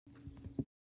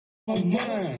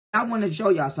I want to show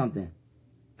y'all something.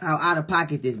 How out of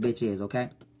pocket this bitch is, okay?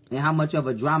 And how much of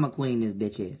a drama queen this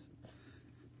bitch is.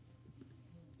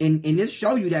 And this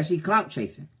show you that she clout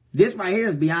chasing. This right here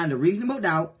is beyond a reasonable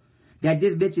doubt that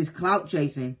this bitch is clout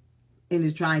chasing and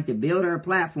is trying to build her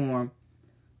platform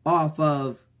off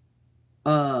of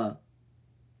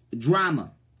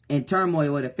drama and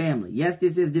turmoil with a family. Yes,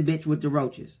 this is the bitch with the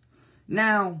roaches.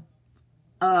 Now,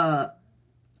 I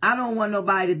don't want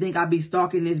nobody to think I be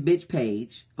stalking this bitch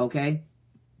page, okay?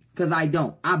 Because I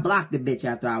don't. I blocked the bitch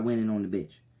after I went in on the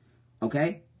bitch,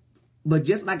 okay? But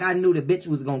just like I knew the bitch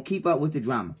was going to keep up with the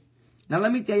drama. Now,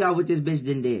 let me tell y'all what this bitch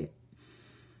did.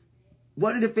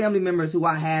 One of the family members who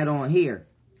I had on here,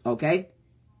 okay?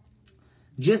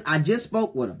 I just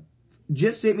spoke with him.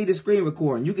 Just sent me the screen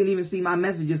recording. You can even see my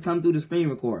messages come through the screen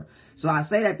recorder. So I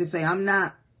say that to say I'm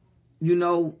not, you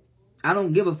know, I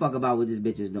don't give a fuck about what this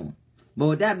bitch is doing. But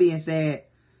with that being said,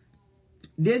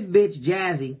 this bitch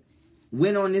Jassy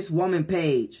went on this woman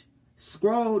page,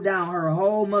 scrolled down her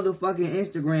whole motherfucking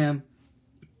Instagram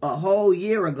a whole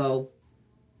year ago,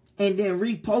 and then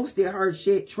reposted her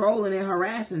shit, trolling and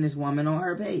harassing this woman on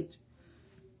her page.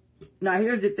 Now,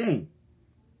 here's the thing.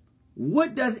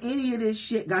 What does any of this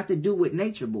shit got to do with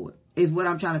Nature Boy? Is what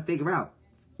I'm trying to figure out.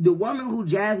 The woman who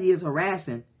Jassy is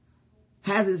harassing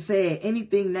hasn't said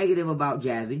anything negative about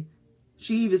Jassy.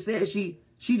 She even said she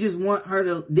just want her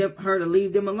to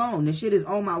leave them alone. This shit is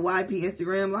on my YP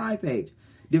Instagram live page.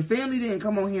 The family didn't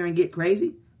come on here and get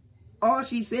crazy. All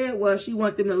she said was she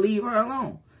want them to leave her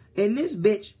alone. And this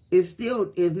bitch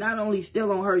is not only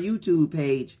still on her YouTube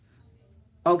page,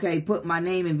 okay, put my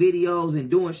name in videos and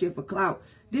doing shit for clout.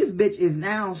 This bitch is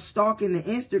now stalking the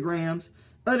Instagrams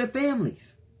of the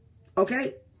families.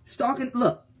 Okay? Stalking,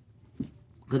 look.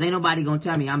 Because ain't nobody gonna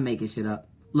tell me I'm making shit up.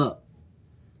 Look.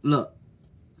 Look.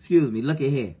 Excuse me. Look at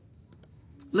here.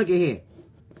 Look at here.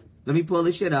 Let me pull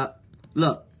this shit up.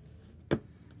 Look.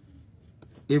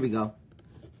 Here we go.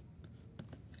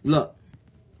 Look.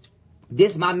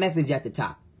 This my message at the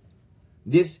top.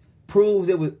 This proves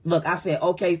it was... Look, I said,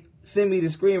 okay, send me the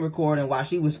screen recording while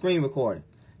she was screen recording.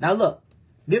 Now look.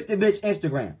 This the bitch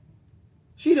Instagram.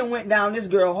 She done went down this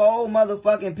girl whole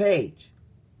motherfucking page.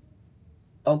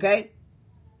 Okay?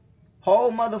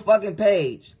 Whole motherfucking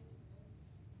page.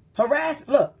 Harass,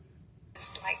 look.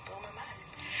 It's like blew my mind.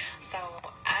 So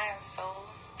I am so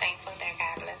thankful that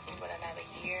God blessed me with another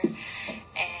year.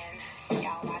 And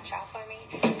y'all watch out for me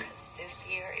because this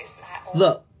year is not over.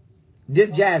 Look,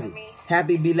 this Jassy.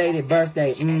 Happy belated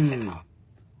birthday.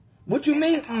 What you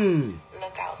mean?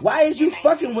 Why is you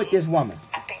fucking with this woman?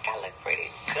 I think I look pretty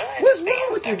good. What's wrong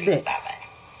with this bitch?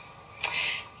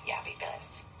 Y'all be blessed.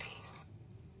 Peace.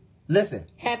 Listen.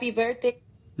 Happy birthday.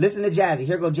 Listen to Jassy.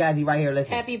 Here go Jassy right here.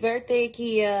 Listen. Happy birthday,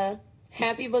 Kia.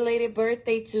 Happy belated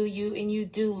birthday to you. And you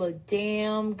do look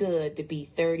damn good to be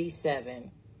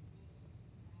 37.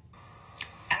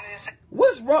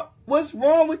 What's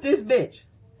wrong with this bitch?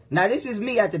 Now, this is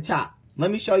me at the top. Let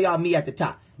me show y'all me at the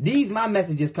top. These my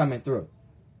messages coming through.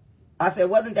 I said,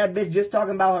 wasn't that bitch just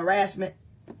talking about harassment?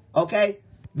 Okay?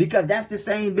 Because that's the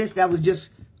same bitch that was just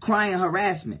crying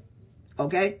harassment.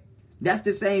 Okay? That's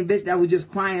the same bitch that was just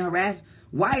crying harassment.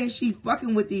 Why is she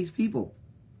fucking with these people?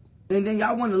 And then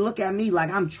y'all want to look at me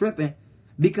like I'm tripping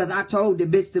because I told the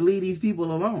bitch to leave these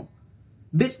people alone.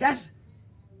 Bitch,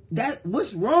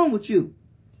 what's wrong with you?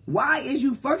 Why is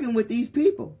you fucking with these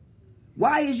people?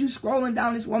 Why is you scrolling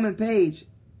down this woman's page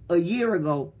a year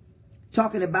ago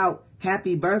talking about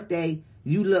happy birthday,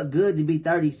 you look good to be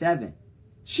 37?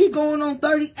 She going on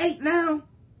 38 now.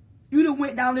 You done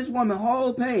went down this woman's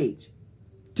whole page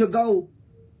to go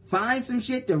find some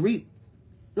shit to reap.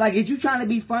 Like, is you trying to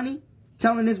be funny?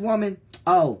 Telling this woman,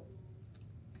 oh,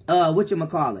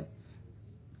 whatchamacallit?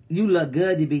 You look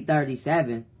good to be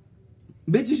 37.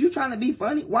 Bitch, is you trying to be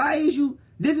funny? Why is you...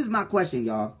 This is my question,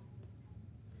 y'all.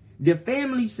 The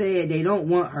family said they don't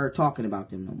want her talking about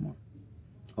them no more.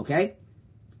 Okay?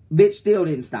 Bitch still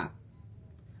didn't stop.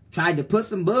 Tried to put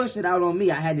some bullshit out on me.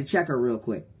 I had to check her real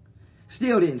quick.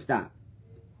 Still didn't stop.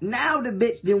 Now the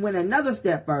bitch then went another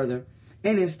step further.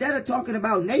 And instead of talking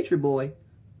about Nature Boy,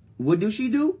 what do?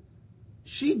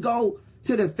 She go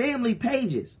to the family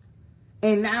pages.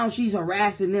 And now she's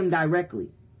harassing them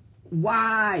directly.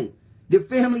 Why? The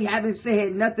family haven't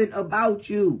said nothing about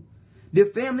you. The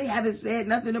family haven't said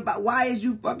nothing about... Why is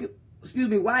you fucking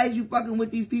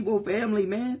with these people, family,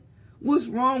 man? What's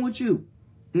wrong with you?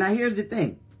 Now, here's the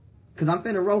thing. Because I'm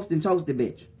finna roast and toast the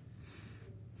bitch.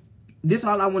 This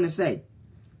all I want to say.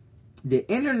 The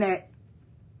internet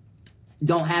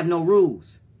don't have no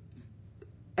rules.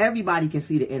 Everybody can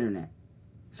see the internet.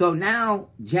 So now,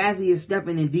 Jassy is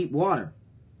stepping in deep water.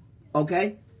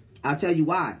 Okay? I'll tell you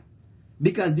why.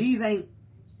 Because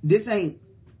this ain't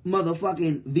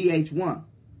motherfucking VH1.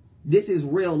 This is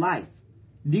real life.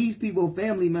 These people,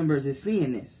 family members, is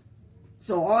seeing this.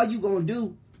 So all you gonna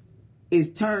do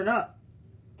is turn up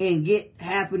and get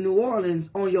half of New Orleans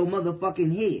on your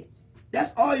motherfucking head.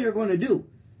 That's all you're gonna do.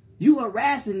 You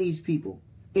harassing these people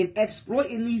and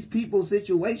exploiting these people's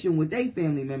situation with their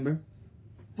family member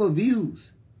for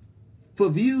views. For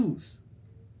views.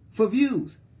 For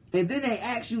views. And then they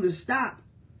ask you to stop.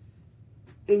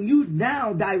 And you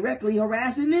now directly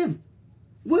harassing them.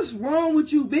 What's wrong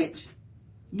with you, bitch?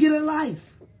 Get a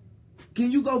life.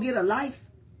 Can you go get a life?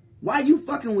 Why you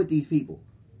fucking with these people?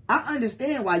 I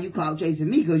understand why you clout chasing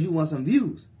me, because you want some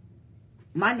views.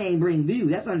 My name bring views.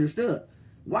 That's understood.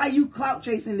 Why you clout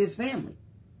chasing this family?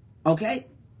 Okay?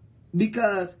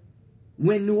 Because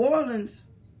when New Orleans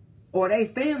or they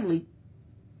family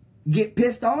get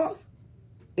pissed off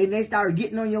and they start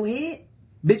getting on your head,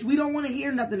 bitch, we don't want to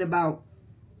hear nothing about,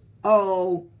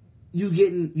 oh, you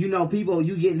getting, people,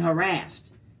 you getting harassed.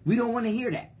 We don't want to hear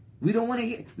that. We don't want to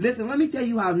hear. Listen, let me tell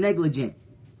you how negligent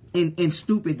and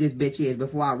stupid this bitch is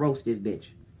before I roast this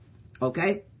bitch.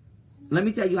 Okay? Let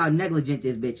me tell you how negligent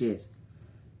this bitch is.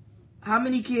 How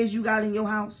many kids you got in your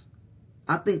house?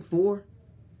 I think 4.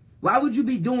 Why would you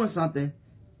be doing something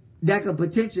that could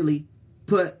potentially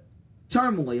put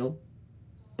turmoil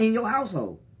in your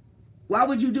household? Why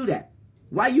would you do that?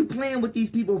 Why you playing with these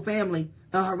people's family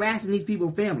and harassing these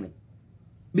people's family?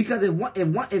 Because if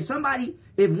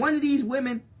one of these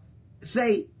women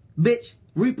say, bitch,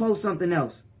 repost something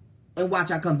else and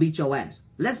watch I come beat your ass.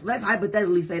 Let's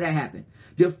hypothetically say that happened.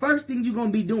 The first thing you're going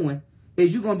to be doing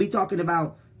is you're going to be talking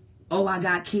about, oh, I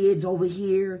got kids over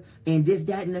here and this,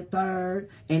 that, and the third,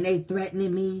 and they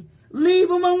threatening me. Leave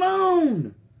them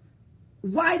alone.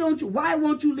 Why won't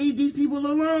you leave these people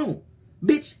alone?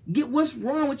 Bitch, what's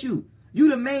wrong with you? You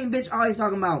the main bitch always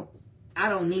talking about, I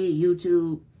don't need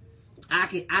YouTube.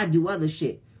 I do other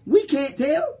shit. We can't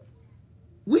tell.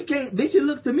 We can't, bitch, it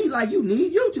looks to me like you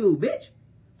need YouTube, bitch.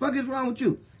 Fuck is wrong with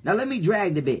you? Now let me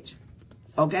drag the bitch.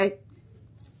 Okay?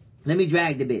 Let me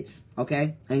drag the bitch.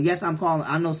 Okay? And yes, I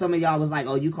know some of y'all was like,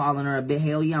 oh, you calling her a bitch?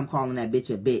 Hell yeah, I'm calling that bitch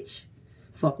a bitch.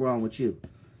 Fuck wrong with you?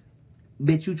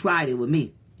 Bitch, you tried it with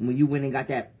me. When you went and got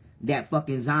that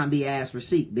fucking zombie ass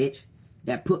receipt, bitch.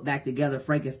 That put back together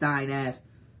Frankenstein ass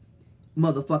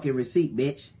motherfucking receipt,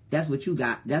 bitch. That's what you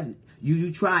got.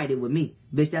 You tried it with me.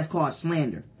 Bitch, that's called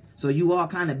slander. So you all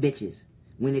kind of bitches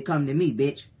when it come to me,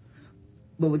 bitch.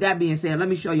 But with that being said, let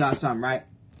me show y'all something, right?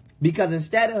 Because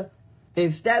instead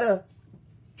of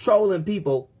trolling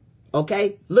people,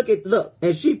 okay? Look,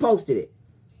 and she posted it,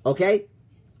 okay?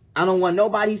 I don't want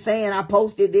nobody saying I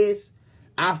posted this.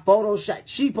 I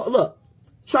photoshopped. Look,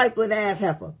 trifling ass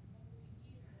heifer.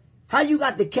 How you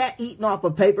got the cat eating off a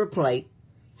paper plate?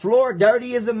 Floor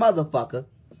dirty as a motherfucker.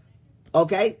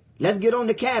 Okay? Let's get on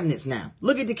the cabinets now.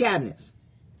 Look at the cabinets.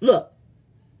 Look.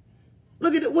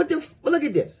 Look at it. Look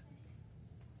at this.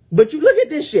 But you look at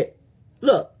this shit.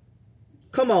 Look.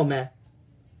 Come on, man.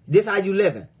 This how you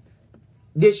living.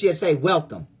 This shit say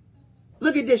welcome.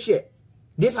 Look at this shit.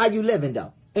 This how you living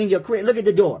though. In your crib. Look at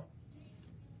the door.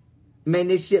 Man,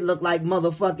 this shit look like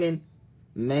motherfucking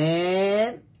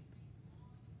man.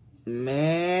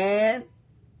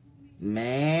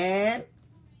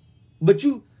 But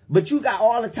you got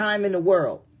all the time in the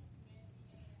world.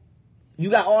 You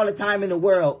got all the time in the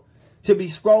world to be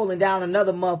scrolling down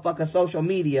another motherfucker social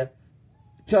media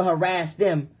to harass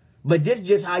them. But this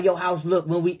just how your house look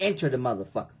when we enter the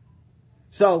motherfucker.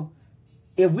 So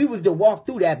if we was to walk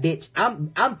through that bitch,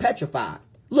 I'm petrified.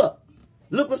 Look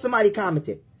what somebody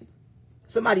commented.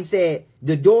 Somebody said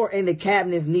the door and the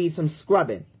cabinets need some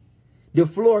scrubbing. The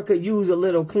floor could use a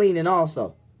little cleaning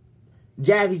also.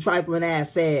 Jassy trifling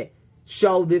ass said,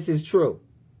 show this is true.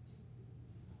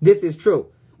 This is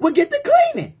true. Well, get the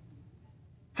cleaning.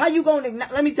 How you going to...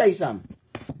 Let me tell you something.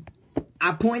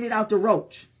 I pointed out the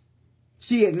roach.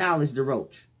 She acknowledged the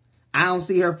roach. I don't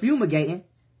see her fumigating.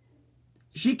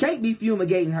 She can't be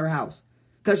fumigating her house.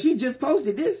 Because she just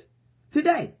posted this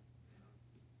today.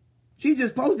 She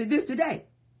just posted this today.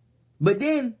 But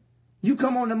then you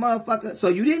come on the motherfucker. So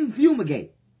you didn't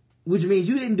fumigate. Which means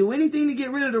you didn't do anything to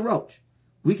get rid of the roach.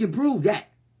 We can prove that.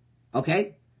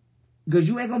 Okay? Because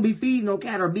you ain't going to be feeding no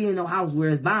cat or be in no house where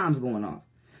there's bombs going off.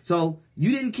 So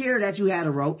you didn't care that you had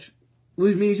a roach.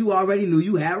 Which means you already knew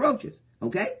you had roaches.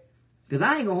 Okay? Because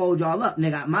I ain't going to hold y'all up,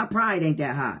 nigga. My pride ain't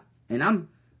that high.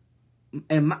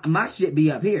 And my shit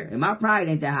be up here. And my pride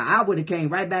ain't that high. I would have came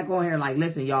right back on here like,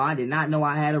 listen, y'all, I did not know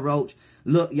I had a roach.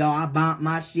 Look, y'all, I bombed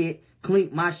my shit,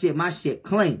 cleaned my shit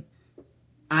clean.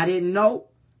 I didn't know.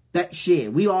 That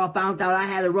shit. We all found out I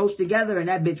had a roach together and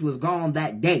that bitch was gone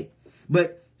that day.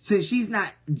 But since she's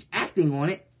not acting on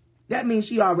it, that means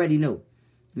she already knew.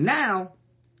 Now,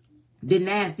 the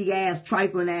nasty ass,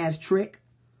 trifling ass trick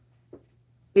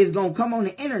is gonna come on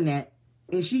the internet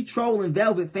and she trolling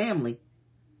Velvet family,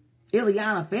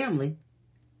 Ileana family,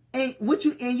 and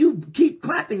you keep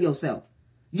clapping yourself.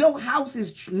 Your house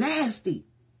is nasty.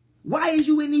 Why is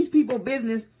you in these people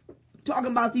business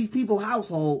talking about these people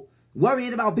household,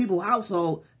 worrying about people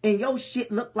household, and your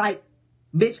shit look like,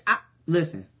 bitch,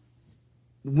 listen,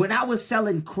 when I was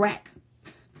selling crack,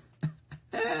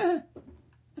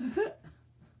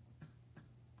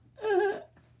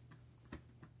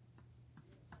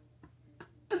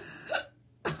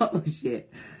 oh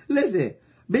shit. Listen,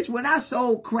 bitch, when I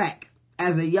sold crack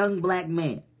as a young black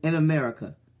man in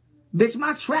America, bitch,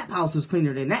 my trap house was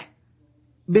cleaner than that.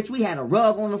 Bitch, we had a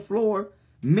rug on the floor,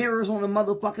 mirrors on the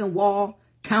motherfucking wall,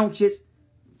 couches.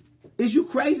 Is you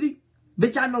crazy?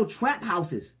 Bitch, I know trap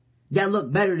houses that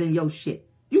look better than your shit.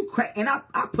 You crack, and I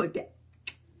put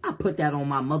that on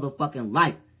my motherfucking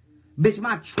life. Bitch,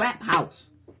 my trap house.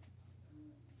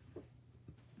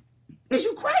 Is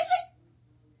you crazy?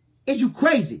 Is you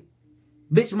crazy?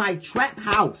 Bitch, my trap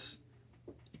house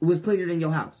was cleaner than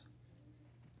your house.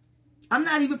 I'm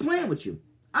not even playing with you.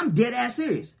 I'm dead ass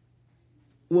serious.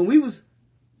 When we was,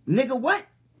 nigga, what?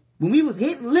 When we was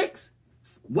hitting licks,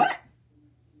 what?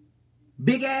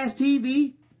 Big ass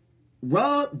TV,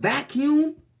 rug,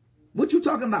 vacuum. What you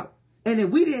talking about? And if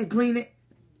we didn't clean it,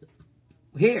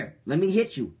 here, let me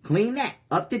hit you. Clean that.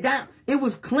 Up to down. It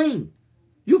was clean.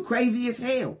 You crazy as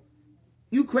hell.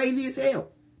 You crazy as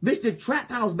hell. Bitch, the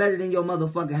trap house better than your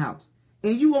motherfucking house.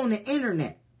 And you on the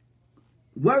internet.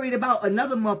 Worried about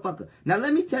another motherfucker. Now,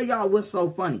 let me tell y'all what's so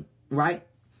funny, right?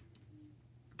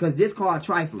 Because this called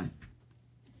trifling.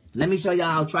 Let me show y'all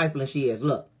how trifling she is.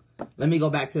 Look. Let me go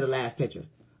back to the last picture.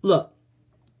 Look.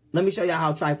 Let me show y'all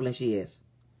how trifling she is.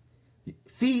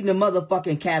 Feeding the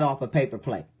motherfucking cat off a paper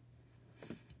plate.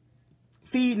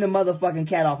 Feeding the motherfucking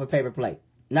cat off a paper plate.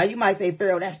 Now, you might say,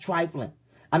 Pharaoh, that's trifling.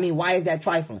 I mean, why is that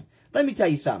trifling? Let me tell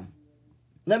you something.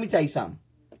 Let me tell you something.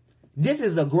 This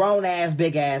is a grown-ass,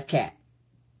 big-ass cat.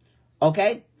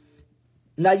 Okay?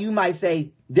 Now, you might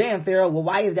say, damn, Pharaoh, well,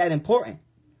 why is that important?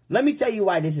 Let me tell you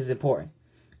why this is important.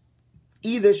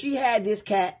 Either she had this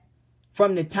cat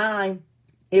from the time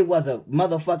it was a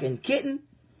motherfucking kitten,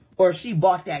 or she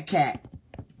bought that cat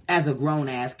as a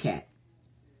grown-ass cat.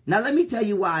 Now, let me tell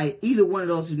you why either one of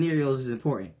those scenarios is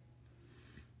important.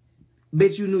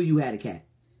 Bitch, you knew you had a cat.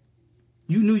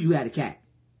 You knew you had a cat.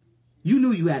 You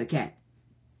knew you had a cat.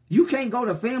 You can't go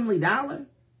to Family Dollar,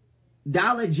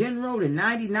 Dollar General, the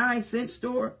 99-cent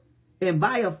store, and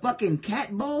buy a fucking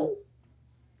cat bowl?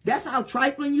 That's how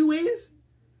trifling you is?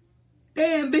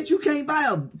 Damn, bitch, you can't buy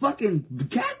a fucking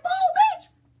cat bowl, bitch?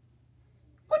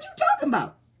 What you talking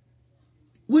about?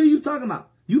 What are you talking about?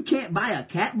 You can't buy a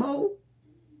cat bowl?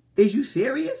 Is you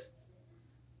serious?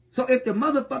 So if the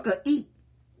motherfucker eat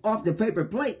off the paper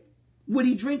plate, what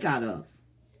he drink out of?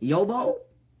 Yo bowl?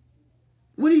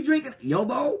 What he drinking? Yo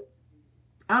bowl?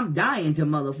 I'm dying to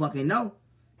motherfucking know.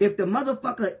 If the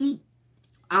motherfucker eat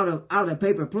out of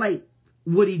paper plate,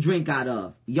 what he drink out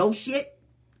of? Yo shit?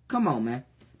 Come on, man.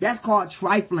 That's called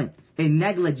trifling and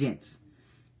negligence.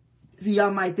 See,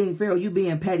 y'all might think, Pharaoh, you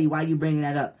being petty. Why you bringing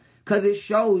that up? Because it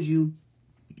shows you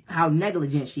how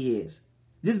negligent she is.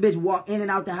 This bitch walk in and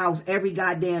out the house every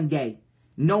goddamn day,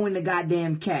 knowing the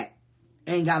goddamn cat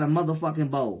ain't got a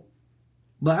motherfucking bowl.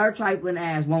 But her trifling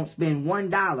ass won't spend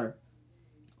 $1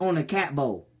 on a cat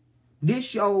bowl. This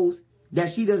shows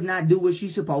that she does not do what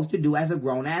she's supposed to do as a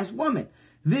grown-ass woman.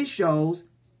 This shows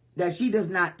that she does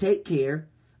not take care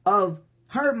of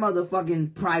her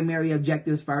motherfucking primary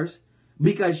objectives first,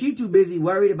 because she too busy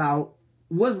worried about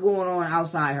what's going on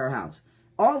outside her house.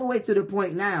 All the way to the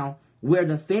point now where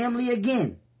the family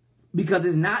again, because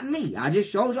it's not me, I just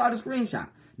showed y'all the screenshot.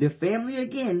 The family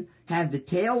again has to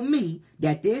tell me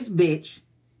that this bitch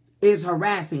is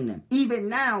harassing them. Even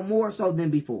now, more so than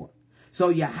before. So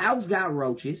your house got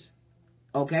roaches,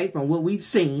 okay, from what we've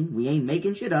seen. We ain't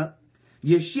making shit up.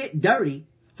 Your shit dirty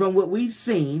from what we've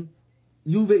seen.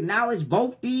 You've acknowledged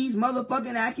both these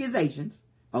motherfucking accusations,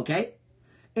 okay?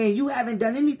 And you haven't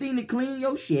done anything to clean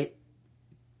your shit.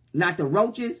 Not the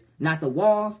roaches, not the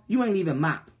walls. You ain't even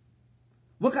mop.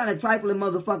 What kind of trifling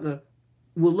motherfucker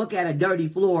will look at a dirty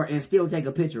floor and still take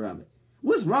a picture of it?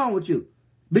 What's wrong with you?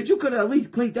 But you could have at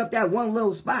least cleaned up that one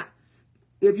little spot.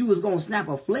 If you was going to snap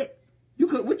a flick, you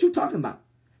could. What you talking about?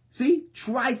 See?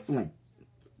 Trifling.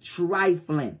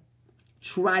 Trifling.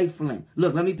 Trifling.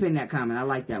 Look, let me pin that comment. I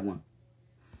like that one.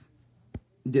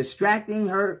 Distracting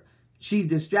her. She's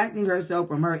distracting herself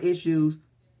from her issues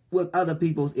with other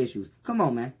people's issues. Come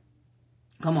on, man.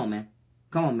 Come on, man.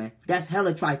 Come on, man. That's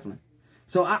hella trifling.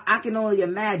 So I can only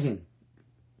imagine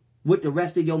what the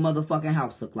rest of your motherfucking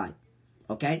house look like.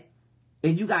 Okay?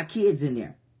 And you got kids in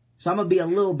there. So I'm going to be a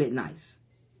little bit nice.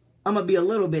 I'm going to be a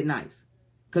little bit nice.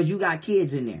 Because you got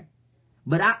kids in there.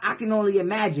 But I can only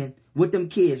imagine what them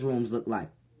kids' rooms look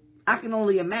like. I can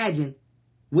only imagine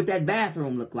what that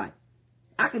bathroom look like.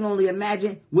 I can only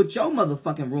imagine what your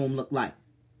motherfucking room look like.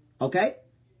 Okay?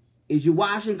 Is you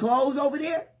washing clothes over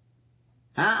there?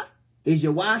 Huh? Is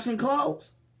you washing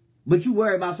clothes? But you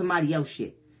worry about somebody else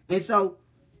shit. And so,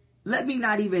 let me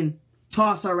not even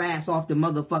toss her ass off the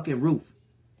motherfucking roof.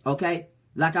 Okay?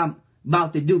 Like I'm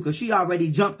about to do, because she already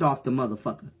jumped off the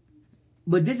motherfucker.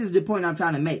 But this is the point I'm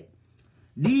trying to make.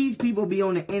 These people be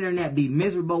on the internet be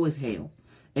miserable as hell.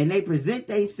 And they present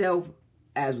themselves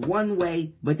as one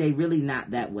way, but they really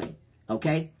not that way.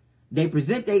 Okay? They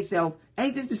present themselves.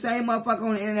 Ain't this the same motherfucker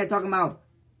on the internet talking about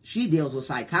she deals with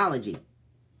psychology?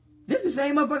 This the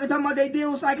same motherfucker talking about they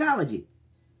deal with psychology.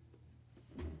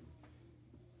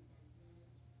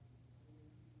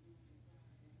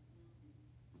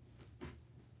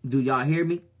 Do y'all hear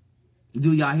me?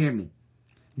 Do y'all hear me?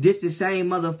 This the same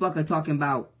motherfucker talking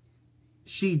about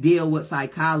she deal with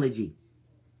psychology.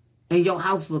 And your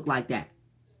house look like that.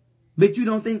 But you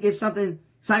don't think it's something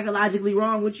psychologically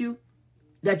wrong with you?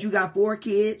 That you got 4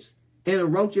 kids in a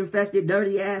roach-infested,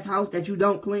 dirty-ass house that you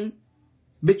don't clean?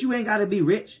 But you ain't got to be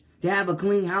rich to have a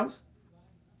clean house.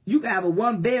 You can have a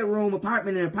 1-bedroom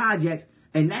apartment in the projects,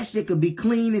 and that shit could be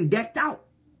clean and decked out.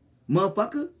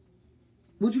 Motherfucker.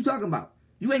 What you talking about?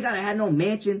 You ain't got to have no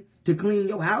mansion to clean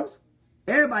your house.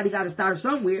 Everybody got to start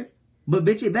somewhere. But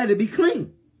bitch, it better be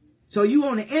clean. So you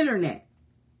on the internet,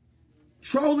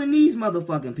 trolling these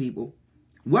motherfucking people,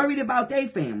 worried about their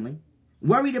family,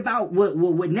 worried about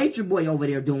what Nature Boy over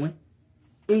there doing,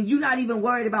 and you not even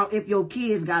worried about if your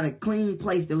kids got a clean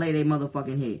place to lay their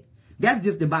motherfucking head. That's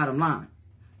just the bottom line.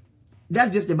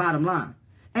 That's just the bottom line.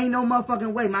 Ain't no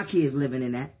motherfucking way my kids living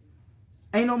in that.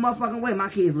 Ain't no motherfucking way my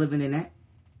kids living in that.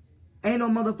 Ain't no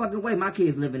motherfucking way my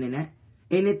kids living in that.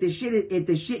 And if the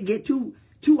shit get too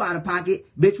out of pocket,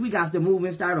 bitch, we got to move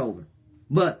and start over.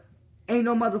 But ain't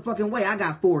no motherfucking way I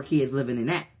got 4 kids living in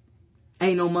that.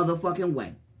 Ain't no motherfucking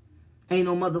way. Ain't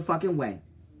no motherfucking way.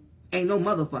 Ain't no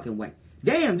motherfucking way.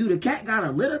 Damn, do the cat got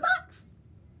a litter box?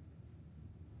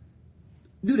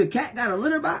 Do the cat got a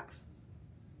litter box?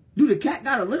 Do the cat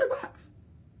got a litter box?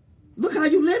 Look how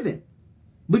you living.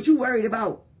 But you worried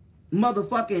about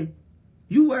motherfucking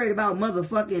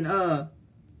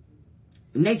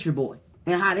Nature Boy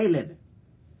and how they living.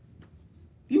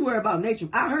 You worry about Nature.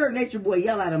 I heard Nature Boy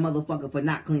yell at a motherfucker for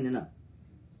not cleaning up.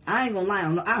 I ain't gonna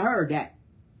lie, I heard that.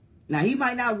 Now, he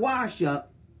might not wash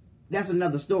up. That's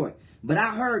another story. But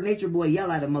I heard Nature Boy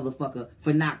yell at a motherfucker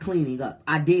for not cleaning up.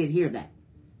 I did hear that.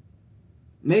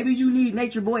 Maybe you need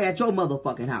Nature Boy at your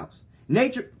motherfucking house.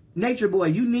 Nature Boy,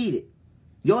 you need it.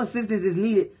 Your assistance is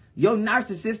needed. Your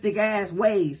narcissistic ass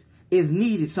ways is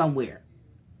needed somewhere.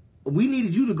 We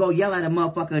needed you to go yell at a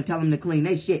motherfucker and tell him to clean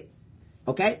their shit.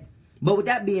 Okay? But with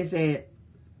that being said,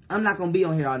 I'm not going to be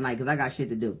on here all night because I got shit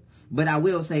to do. But I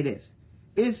will say this.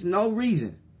 It's no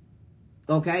reason.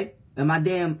 Okay? And my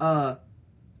damn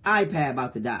iPad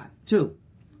about to die too.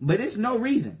 But it's no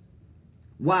reason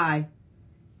why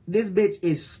this bitch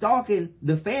is stalking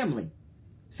the family.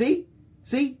 See?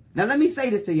 Now let me say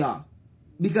this to y'all.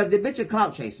 Because the bitch a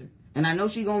clout chaser. And I know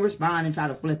she gonna respond and try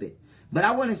to flip it. But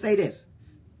I want to say this.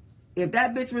 If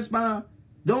that bitch respond,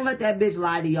 don't let that bitch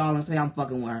lie to y'all and say I'm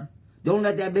fucking with her. Don't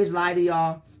let that bitch lie to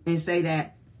y'all and say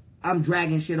that I'm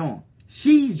dragging shit on.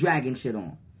 She's dragging shit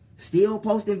on. Still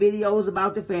posting videos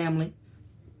about the family.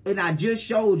 And I just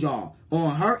showed y'all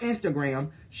on her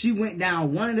Instagram, she went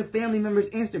down one of the family members'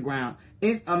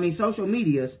 social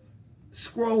medias,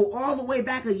 scroll all the way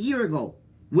back a year ago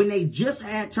when they just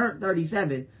had turned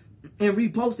 37 and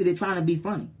reposted it trying to be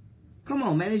funny. Come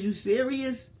on, man. Is you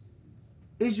serious?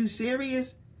 Is you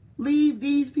serious? Leave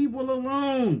these people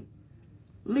alone.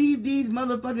 Leave these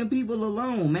motherfucking people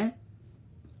alone, man.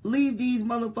 Leave these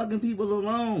motherfucking people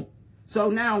alone.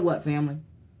 So now what, family?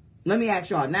 Let me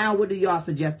ask y'all. Now what do y'all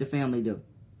suggest the family do?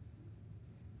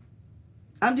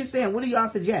 I'm just saying, what do y'all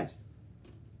suggest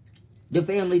the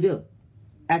family do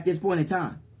at this point in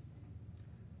time?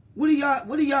 What do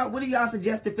y'all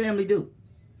suggest the family do?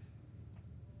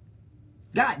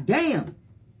 God damn.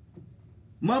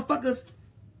 Motherfuckers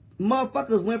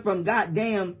went from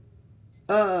goddamn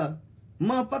oh,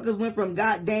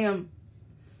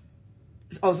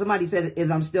 somebody said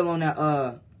I'm still on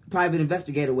that private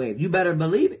investigator wave. You better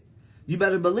believe it. You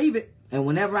better believe it. And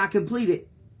whenever I complete it,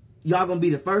 Y'all gonna be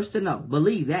the first to know.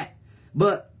 Believe that.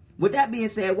 But with that being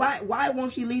said, why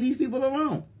won't she leave these people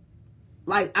alone?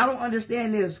 Like, I don't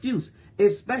understand the excuse,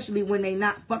 especially when they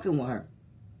not fucking with her.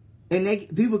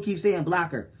 And people keep saying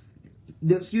block her.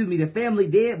 The family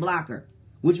did block her.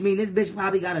 Which means this bitch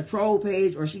probably got a troll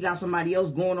page, or she got somebody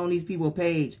else going on these people's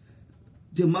page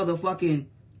to motherfucking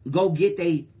go get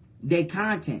they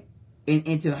content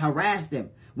and to harass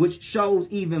them. Which shows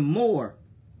even more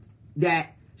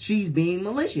that she's being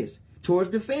malicious towards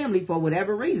the family for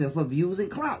whatever reason, for views and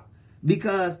clout.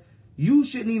 Because you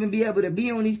shouldn't even be able to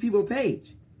be on these people's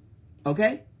page.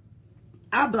 Okay?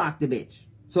 I blocked the bitch.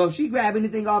 So if she grab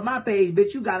anything off my page,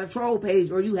 bitch, you got a troll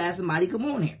page or you have somebody come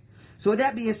on here. So with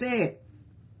that being said,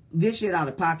 this shit out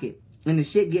of pocket. And the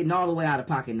shit getting all the way out of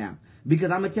pocket now.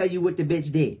 Because I'm going to tell you what the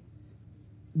bitch did.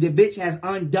 The bitch has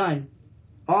undone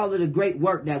all of the great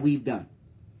work that we've done.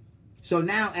 So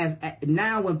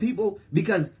now when people,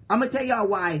 because I'm going to tell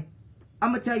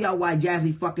y'all why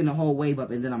Jassy fucking the whole wave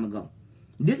up, and then I'm going to go.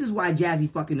 This is why Jassy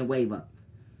fucking the wave up.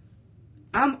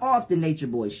 I'm off the Nature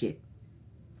Boy shit.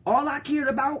 All I cared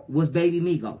about was Baby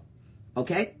Migo.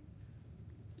 Okay?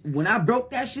 When I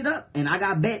broke that shit up and I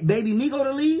got Baby Migo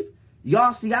to leave,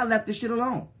 y'all see I left the shit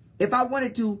alone. If I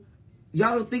wanted to,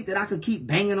 y'all don't think that I could keep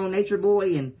banging on Nature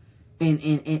Boy and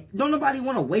don't nobody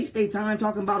want to waste their time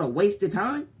talking about a waste of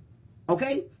time?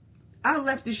 Okay? I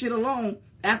left this shit alone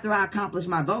after I accomplished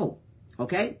my goal.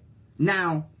 Okay?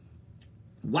 Now,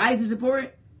 why is this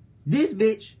important? This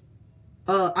bitch,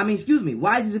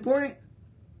 why is this important?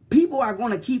 People are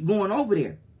going to keep going over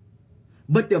there.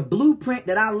 But the blueprint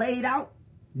that I laid out,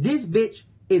 this bitch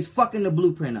is fucking the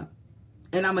blueprint up.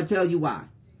 And I'm going to tell you why.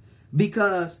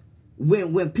 Because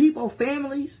when people,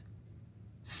 families,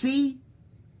 see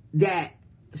that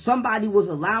somebody was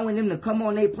allowing them to come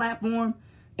on their platform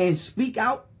and speak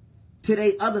out to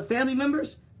their other family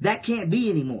members, that can't be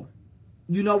anymore.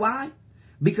 You know why?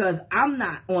 Because I'm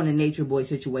not on a Nature Boy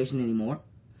situation anymore.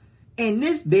 And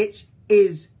this bitch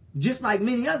is just like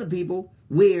many other people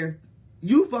where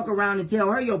you fuck around and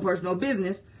tell her your personal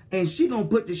business and she gonna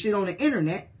put the shit on the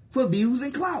internet for views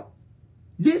and clout.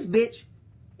 This bitch,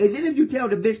 and then if you tell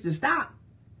the bitch to stop,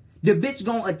 the bitch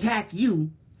gonna attack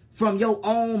you from your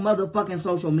own motherfucking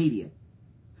social media.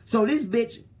 So this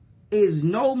bitch is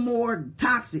no more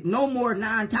toxic, no more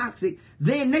non-toxic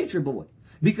than Nature Boy.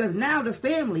 Because now the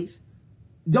families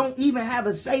don't even have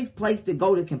a safe place to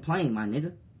go to complain, my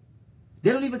nigga.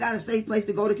 They don't even got a safe place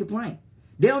to go to complain.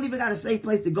 They don't even got a safe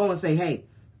place to go and say, hey,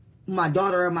 my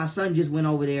daughter or my son just went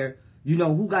over there. You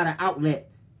know, who got an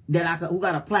outlet who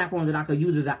got a platform that I could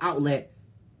use as an outlet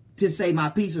to say my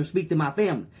piece or speak to my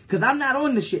family. Because I'm not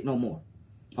on the shit no more.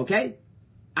 Okay?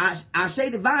 I Shay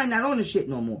Divine not on the shit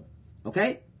no more.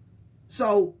 Okay?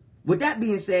 So, with that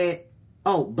being said,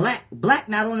 Black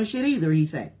not on the shit either, he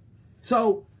said.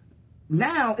 So,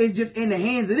 now it's just in the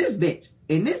hands of this bitch.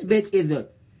 And this bitch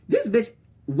this bitch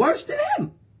worse than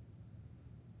him.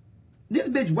 This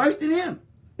bitch worse than him.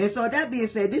 And so that being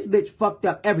said, this bitch fucked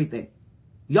up everything.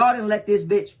 Y'all didn't let this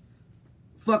bitch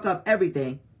fuck up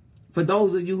everything. For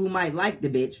those of you who might like the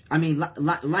bitch,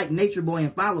 like Nature Boy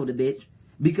and follow the bitch,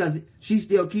 because she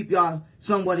still keep y'all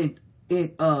somewhat in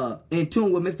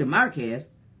tune with Mr. Marquez,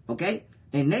 okay?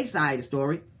 And they side of the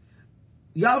story.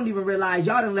 Y'all don't even realize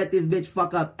y'all didn't let this bitch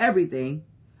fuck up everything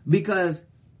because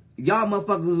y'all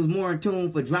motherfuckers was more in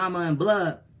tune for drama and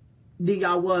blood than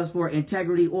y'all was for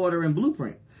integrity, order, and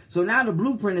blueprint. So now the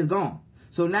blueprint is gone.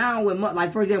 So now when,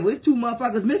 like, for example, it's 2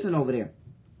 motherfuckers missing over there.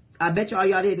 I bet y'all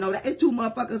didn't know that. It's 2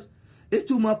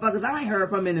 motherfuckers I ain't heard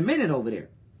from in a minute over there.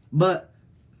 But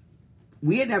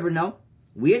we'd never know.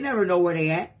 We'd never know where they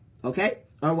at, okay?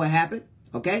 Or what happened,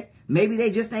 okay? Maybe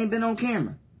they just ain't been on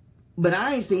camera. But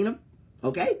I ain't seen them,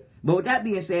 okay? But with that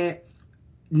being said,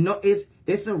 no,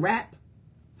 it's a wrap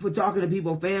for talking to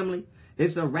people, family.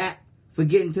 It's a wrap for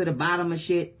getting to the bottom of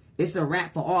shit. It's a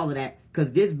wrap for all of that.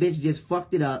 Because this bitch just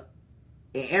fucked it up.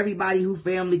 And everybody who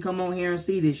family come on here and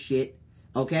see this shit,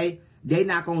 okay? They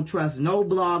not going to trust no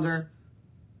blogger,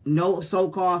 no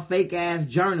so-called fake-ass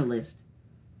journalist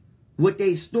with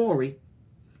their story.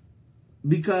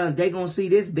 Because they going to see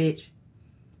this bitch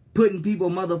putting people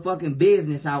motherfucking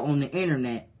business out on the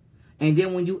internet. And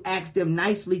then when you ask them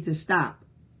nicely to stop,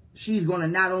 she's going to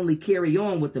not only carry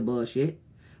on with the bullshit,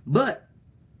 but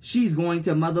she's going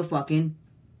to motherfucking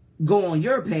go on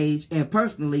your page and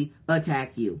personally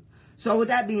attack you. So with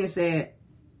that being said,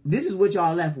 this is what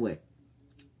y'all left with.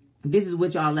 This is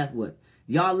what y'all left with.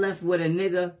 Y'all left with a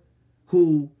nigga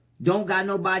who don't got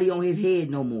nobody on his head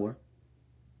no more.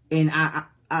 And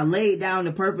I laid down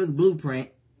the perfect blueprint.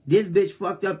 This bitch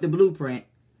fucked up the blueprint.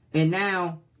 And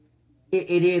now it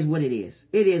is what it is.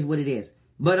 It is what it is.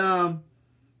 But,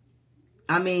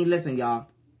 I mean, listen, y'all.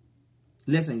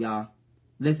 Listen, y'all.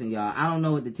 I don't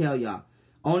know what to tell y'all.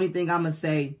 Only thing I'm going to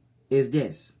say is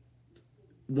this.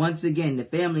 Once again, the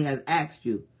family has asked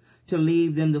you to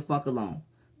leave them the fuck alone.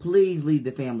 Please leave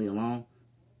the family alone.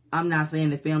 I'm not saying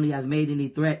the family has made any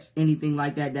threats, anything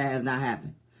like that. That has not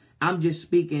happened. I'm just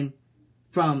speaking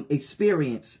from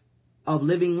experience of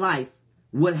living life,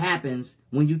 what happens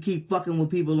when you keep fucking with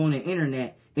people on the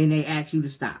internet and they ask you to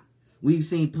stop. We've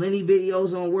seen plenty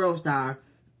videos on WorldStar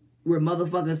where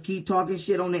motherfuckers keep talking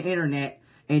shit on the internet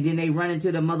and then they run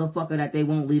into the motherfucker that they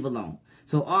won't leave alone.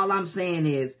 So all I'm saying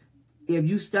is, if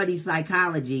you study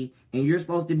psychology and you're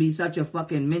supposed to be such a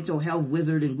fucking mental health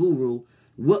wizard and guru,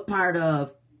 what part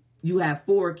of you have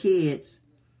 4 kids,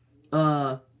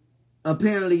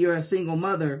 apparently you're a single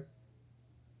mother,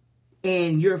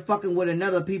 and you're fucking with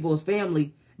another people's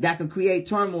family that could create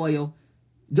turmoil,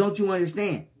 don't you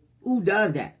understand? Who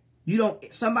does that? You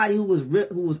don't. Somebody who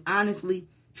was honestly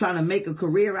trying to make a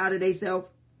career out of themselves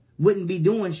wouldn't be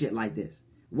doing shit like this.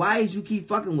 Why is you keep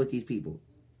fucking with these people?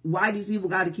 Why these people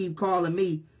got to keep calling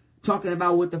me talking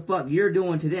about what the fuck you're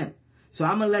doing to them? So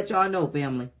I'm gonna let y'all know,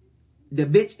 family. The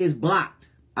bitch is blocked.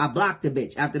 I blocked the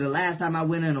bitch after the last time I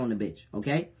went in on the bitch.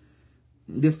 Okay,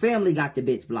 the family got the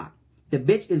bitch blocked. The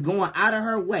bitch is going out of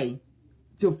her way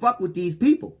to fuck with these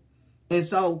people. And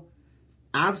so,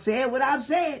 I've said what I've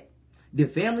said. The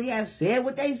family has said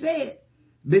what they said.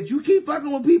 Bitch, you keep fucking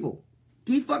with people.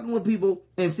 Keep fucking with people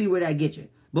and see where that gets you.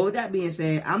 But with that being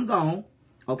said, I'm gone.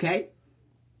 Okay?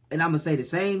 And I'm going to say the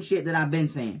same shit that I've been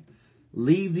saying.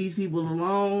 Leave these people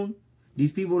alone.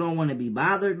 These people don't want to be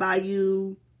bothered by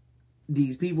you.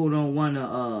 These people don't want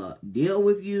to deal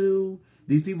with you.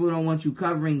 These people don't want you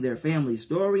covering their family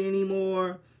story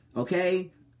anymore,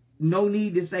 okay? No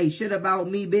need to say shit about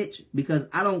me, bitch, because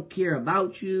I don't care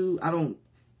about you.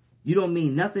 You don't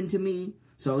mean nothing to me.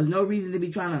 So there's no reason to be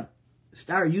trying to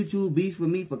start YouTube beefs with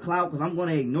me for clout, because I'm going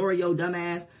to ignore your dumb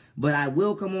ass. But I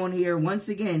will come on here once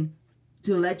again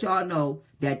to let y'all know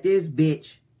that this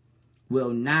bitch will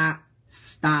not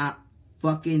stop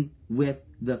fucking with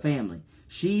the family.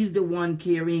 She's the one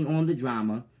carrying on the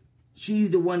drama.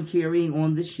 She's the one carrying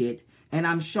on the shit. And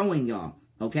I'm showing y'all,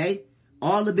 okay?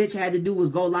 All the bitch had to do was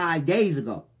go live days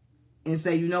ago and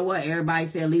say, you know what? Everybody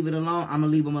said leave it alone. I'm going to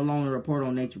leave them alone and report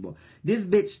on Nature Boy. This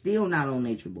bitch still not on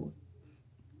Nature Boy.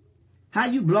 How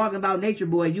you blogging about Nature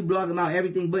Boy? You blogging about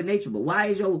everything but Nature Boy. Why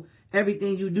is your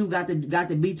everything you do got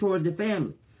to be towards the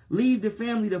family? Leave the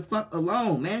family the fuck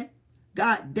alone, man.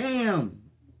 God damn.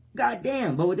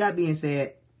 But with that being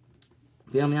said,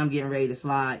 family, I'm getting ready to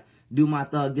slide. Do my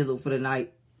thug dizzle for the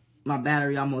night. My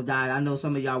battery almost died. I know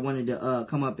some of y'all wanted to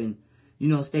come up and,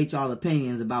 state y'all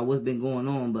opinions about what's been going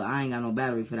on, but I ain't got no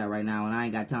battery for that right now, and I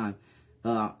ain't got time.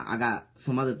 I got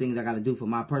some other things I got to do for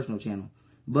my personal channel.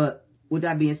 But with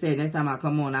that being said, next time I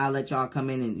come on, I'll let y'all come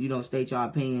in and, state y'all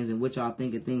opinions and what y'all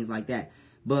think and things like that.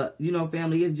 But,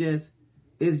 family, it's just,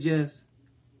 it's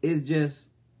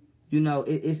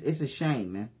a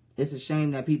shame, man. It's a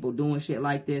shame that people doing shit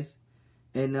like this.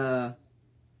 And,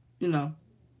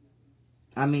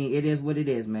 I mean, it is what it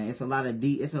is, man. It's a lot of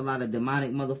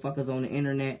demonic motherfuckers on the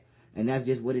internet, and that's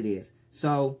just what it is.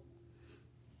 So,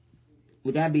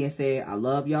 with that being said, I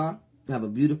love y'all. Have a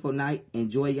beautiful night.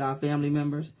 Enjoy y'all family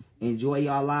members. Enjoy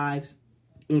y'all lives.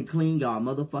 And clean y'all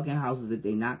motherfucking houses if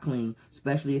they not clean,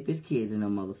 especially if it's kids in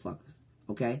them motherfuckers.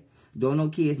 Okay? Don't no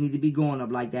kids need to be growing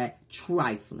up like that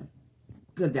trifling.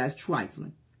 Because that's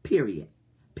trifling. Period.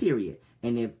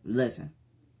 And if, listen.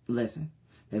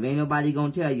 If ain't nobody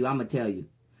gonna tell you, I'ma tell you.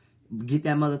 Get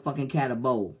that motherfucking cat a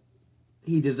bowl.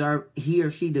 He or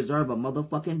she deserve a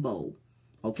motherfucking bowl.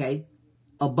 Okay?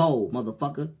 A bowl,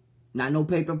 motherfucker. Not no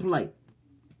paper plate.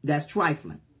 That's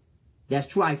trifling.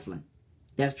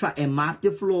 And mop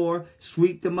the floor,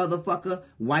 sweep the motherfucker,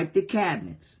 wipe the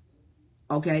cabinets.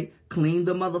 Okay? Clean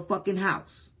the motherfucking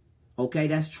house. Okay?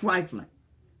 That's trifling.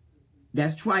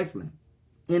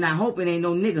 And I hope it ain't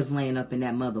no niggas laying up in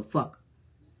that motherfucker.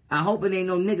 I hope it ain't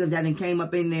no niggas that done came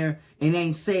up in there and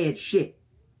ain't said shit.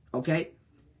 Okay?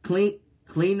 Clean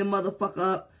the motherfucker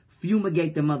up.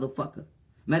 Fumigate the motherfucker.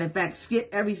 Matter of fact, skip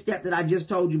every step that I just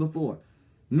told you before.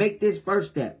 Make this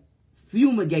first step.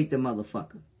 Fumigate the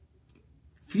motherfucker.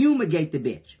 Fumigate the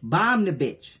bitch. Bomb the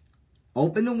bitch.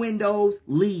 Open the windows.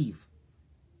 Leave.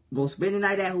 Go spend the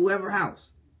night at whoever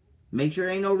house. Make sure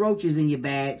there ain't no roaches in your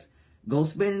bags. Go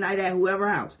spend the night at whoever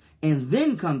house. And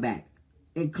then come back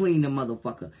and clean the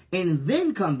motherfucker. And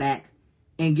then come back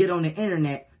and get on the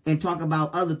internet and talk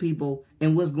about other people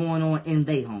and what's going on in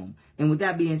their home. And with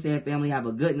that being said, family, have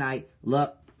a good night.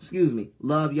 Love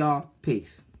y'all.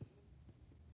 Peace.